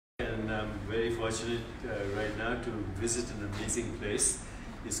I'm very fortunate right now to visit an amazing place.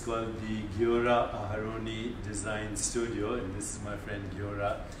 It's called the Ghiora Aharoni Design Studio, and this is my friend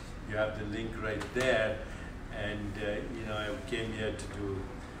Ghiora. You have the link right there, and I came here to do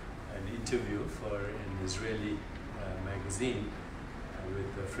an interview for an Israeli magazine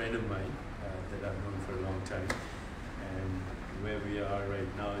with a friend of mine that I've known for a long time. And where we are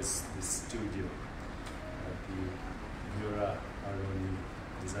right now is the studio at the Ghiora Aharoni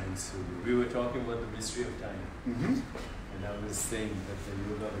Design Studio. We were talking about the mystery of time. And I was saying that the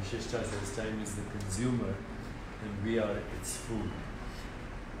Yoga Vishishta says time is the consumer and we are its food.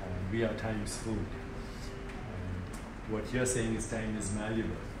 We are time's food. And what you're saying is time is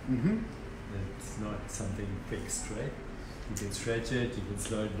malleable. It's not something fixed, right? You can stretch it, you can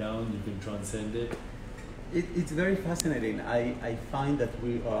slow it down, you can transcend it. It's very fascinating. I find that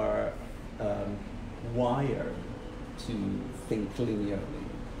we are wired to think linearly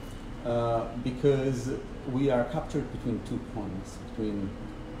because we are captured between 2 points, between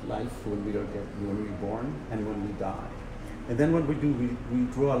life when we're born and when we die. And then what we do, we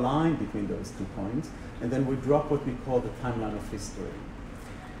draw a line between those 2 points, and then we drop what we call the timeline of history.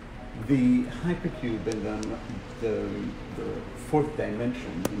 The hypercube and then the fourth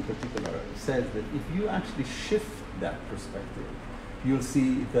dimension in particular says that if you actually shift that perspective, you'll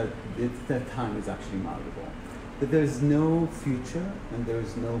see that that time is actually malleable. That there is no future and there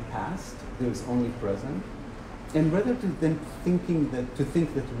is no past, there is only present. And rather than think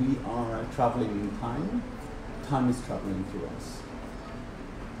that we are traveling in time, time is traveling through us.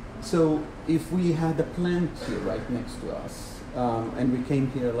 So if we had a plant here right next to us, and we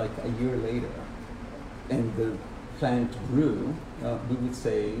came here like a year later, and the plant grew, we would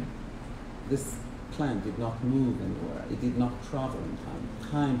say this plant did not move anywhere. It did not travel in time.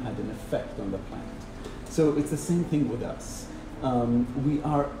 Time had an effect on the plant. So it's the same thing with us. We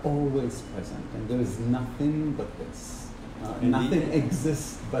are always present, and there is nothing but this. Nothing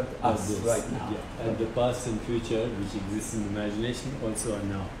exists but us right now. Yeah. And the past and future, which exists in imagination, also are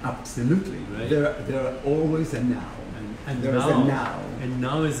now. Absolutely. Right? There are always a now. And there is a now. And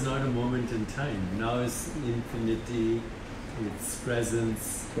now is not a moment in time. Now is infinity, it's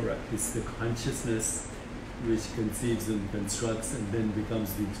presence. Correct. It's the consciousness which conceives and constructs and then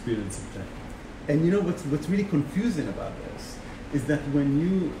becomes the experience of time. And you know what's really confusing about this is that when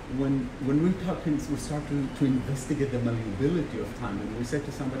we start to investigate the malleability of time, and we say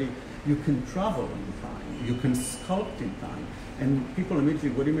to somebody, you can travel in time, you can sculpt in time, and people immediately,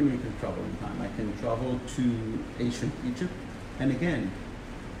 what do you mean you can travel in time? I can travel to ancient Egypt, and again,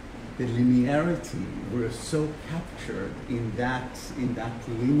 the linearity, we're so captured in that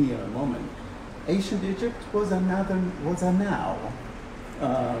linear moment. Ancient Egypt was a now.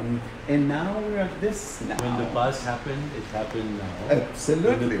 And now we're at this now. When the past happened, it happened now.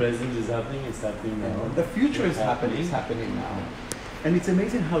 Absolutely. When the present is happening, it's happening now. The future is happening now. And it's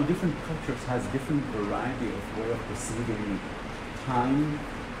amazing how different cultures has different variety of way of perceiving time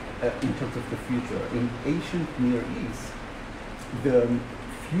in terms of the future. In ancient Near East, the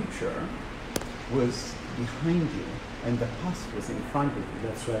future was behind you and the past was in front of you.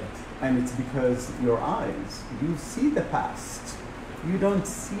 That's right. And it's because your eyes, you see the past. You don't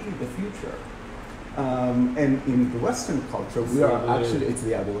see the future. And in the Western culture, it's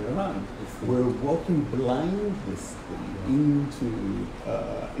the other way around. We're walking blindly into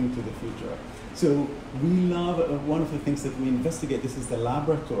the future. So we love, one of the things that we investigate, this is the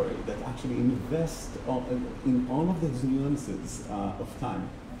laboratory that actually invests in all of those nuances of time.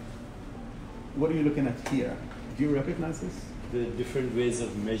 What are you looking at here? Do you recognize this? The different ways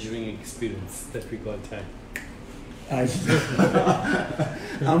of measuring experience that we call time. I'm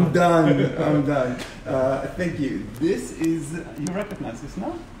done. Thank you. This is, you recognize this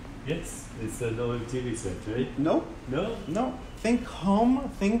now? Yes, it's an old TV set, right? No. No? No. Think home,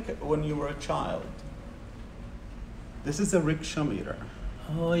 think when you were a child. This is a rickshaw meter.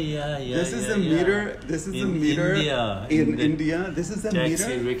 Oh yeah. This is a meter. This is a meter India, in India. This is a meter.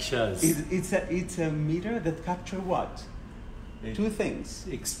 Taxi rickshaws. It's a meter that captures what? 2 things.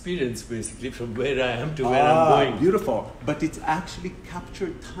 Experience basically from where I am to where I'm going. Beautiful. But it's actually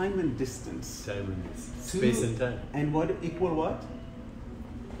captured time and distance. Time and distance. Space and time. And what equal what?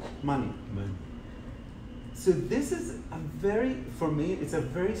 Money. So this is for me, it's a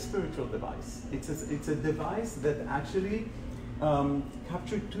very spiritual device. It's a device that actually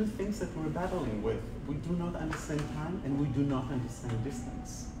captured 2 things that we're battling with. We do not understand time and we do not understand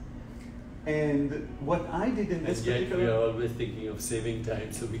distance. And what I did in this particular... And yet we are always thinking of saving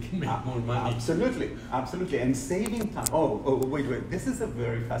time so we can make more money. Absolutely. And saving time. Wait. This is a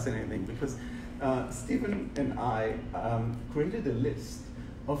very fascinating thing because Stephen and I created a list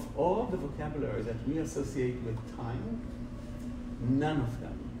of all the vocabulary that we associate with time, none of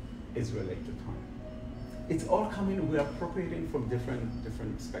them is related to time. It's all coming, we're appropriating from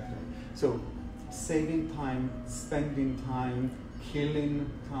different spectrum. So saving time, spending time, killing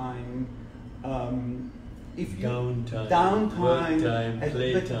time, downtime, work time,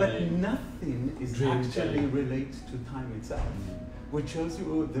 play but time, nothing is dream actually time. related to time itself, which shows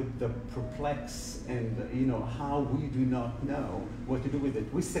you the perplex and how we do not know what to do with it.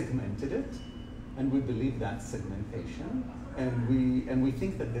 We segmented it, and we believe that's segmentation, and we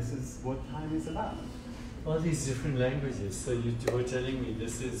think that this is what time is about. All these different languages. So you were telling me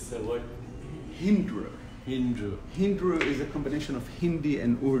this is what? Hindu. Hindu. Hindu is a combination of Hindi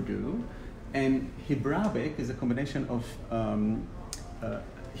and Urdu, and Hebraic is a combination of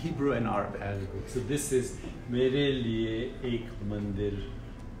Hebrew and Arabic. So this is Mere liye ek mandir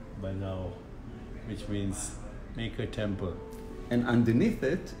banao, which means make a temple. And underneath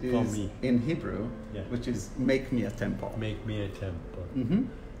it is in Hebrew, Yeah. which is make me a temple. Make me a temple. Mm-hmm.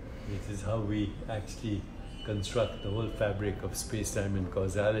 This is how we actually construct the whole fabric of space-time and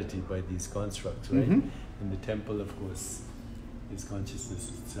causality by these constructs, right? Mm-hmm. And the temple, of course, is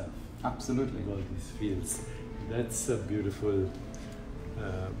consciousness itself. Absolutely. All these fields. That's a beautiful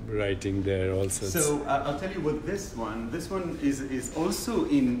writing there also. So I'll tell you what this one is also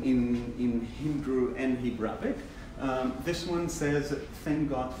in Hebrew and Hebraic. This one says, "Thank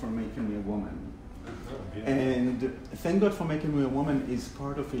God for making me a woman." And "Thank God for making me a woman" is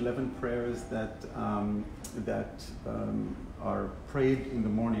part of 11 prayers that are prayed in the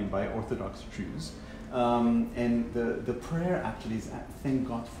morning by Orthodox Jews. And the prayer actually is, "Thank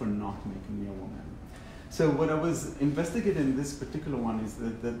God for not making me a woman." So what I was investigating in this particular one is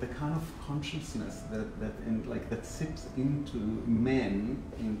the kind of consciousness that seeps into men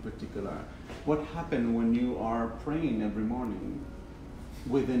in particular. What happened when you are praying every morning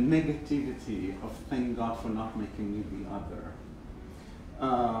with a negativity of "thank God for not making me the other"?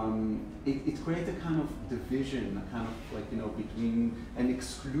 It creates a kind of division, a kind of between an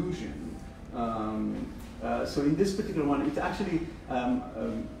exclusion. So in this particular one, it's actually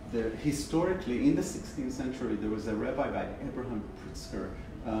historically in the 16th century there was a rabbi by Abraham Pritzker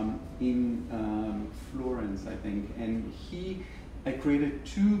in Florence, I think, and he created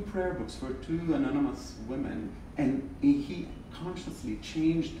 2 prayer books for 2 anonymous women, and he consciously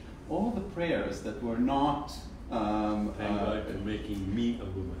changed all the prayers that were not Thank God for making me a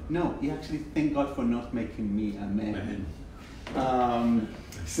woman. No, he actually thank God for not making me a man.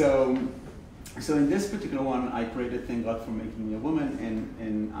 So in this particular one, I prayed it, "Thank God for making me a woman,"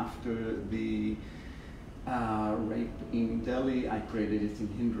 and after the rape in Delhi, I created it in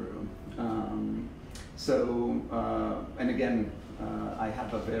Hindu. And again, I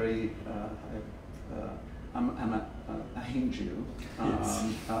have a very, I'm a Hindu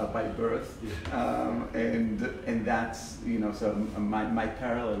by birth, and that's, so my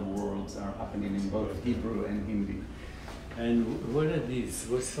parallel worlds are happening in both Hebrew and Hindi. And what are these?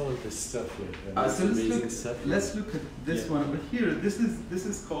 What's all this stuff here? So let's look at this one over here. This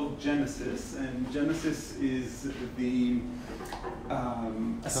is called Genesis, and Genesis is the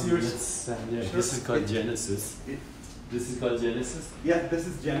a series. This is called Genesis. This is called Genesis? Yeah, this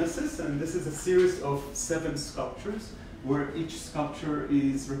is Genesis, and this is a series of 7 sculptures where each sculpture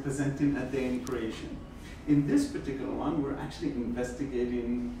is representing a day in creation. In this particular one, we're actually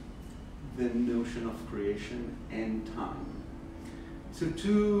investigating the notion of creation and time. So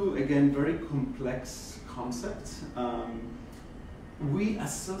 2, again, very complex concepts. We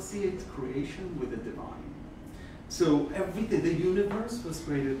associate creation with the divine. So everything, the universe was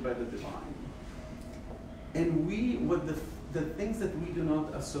created by the divine. And the things that we do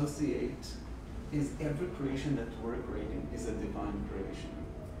not associate is every creation that we're creating is a divine creation.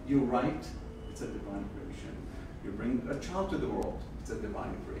 You write, it's a divine creation. You bring a child to the world, it's a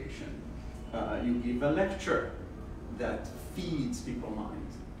divine creation. You give a lecture that feeds people's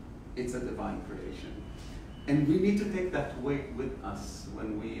minds, it's a divine creation. And we need to take that weight with us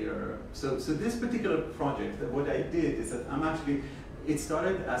when we are, so this particular project, what I did is that it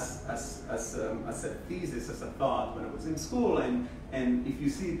started as a thesis, as a thought when I was in school, and if you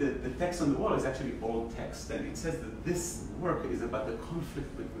see the text on the wall is actually old text, and it says that this work is about the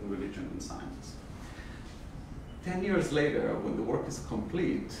conflict between religion and science. 10 years later, when the work is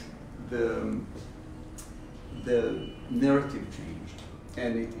complete, the narrative changed,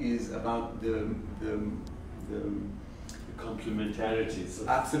 and it is about the complementarities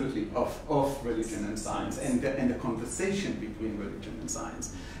absolutely of religion and science, and the conversation between religion and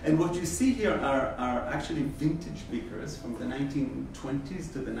science. And what you see here are actually vintage beakers from the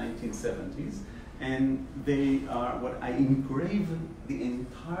 1920s to the 1970s, And they are what I engrave the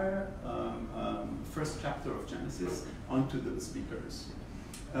entire first chapter of Genesis onto those speakers.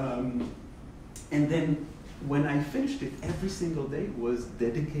 And then when I finished it, every single day was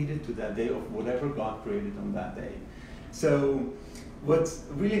dedicated to that day of whatever God created on that day. So what's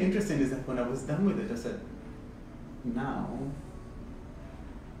really interesting is that when I was done with it, I said, now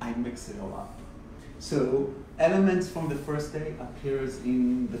I mix it all up. So elements from the first day appears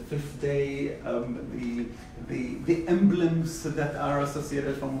in the fifth day. The emblems that are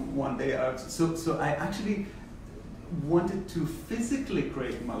associated from one day are so I actually wanted to physically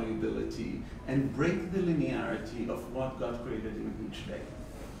create malleability and break the linearity of what God created in each day.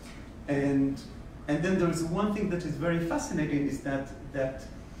 And then there's one thing that is very fascinating is that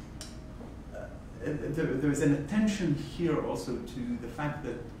there's an attention here also to the fact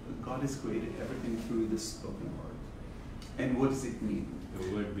that God has created everything through the spoken word. And what does it mean?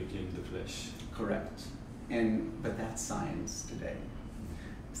 The word became the flesh. Correct. But that's science today.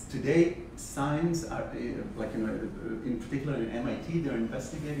 Today, science are like in particular in MIT, they're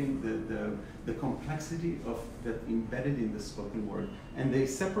investigating the complexity of that embedded in the spoken word, and they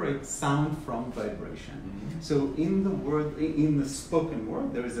separate sound from vibration. Mm-hmm. So in the spoken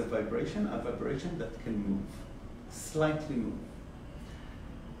word, there is a vibration that can move, slightly move.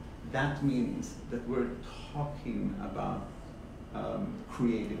 That means that we're talking about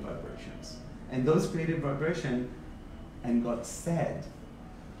creative vibrations, and those creative vibrations, and God said,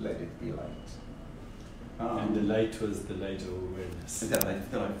 let it be light. And the light was the light of awareness. The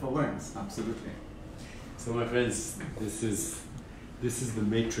light of awareness, absolutely. So my friends, this is the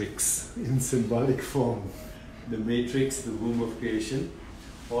matrix in symbolic form. The matrix, the womb of creation,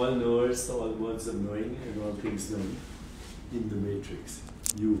 all knowers, all modes of knowing, and all things known in the matrix.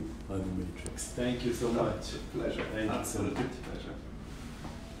 You are the matrix. Thank you so much. Pleasure. Thank you so much. Pleasure.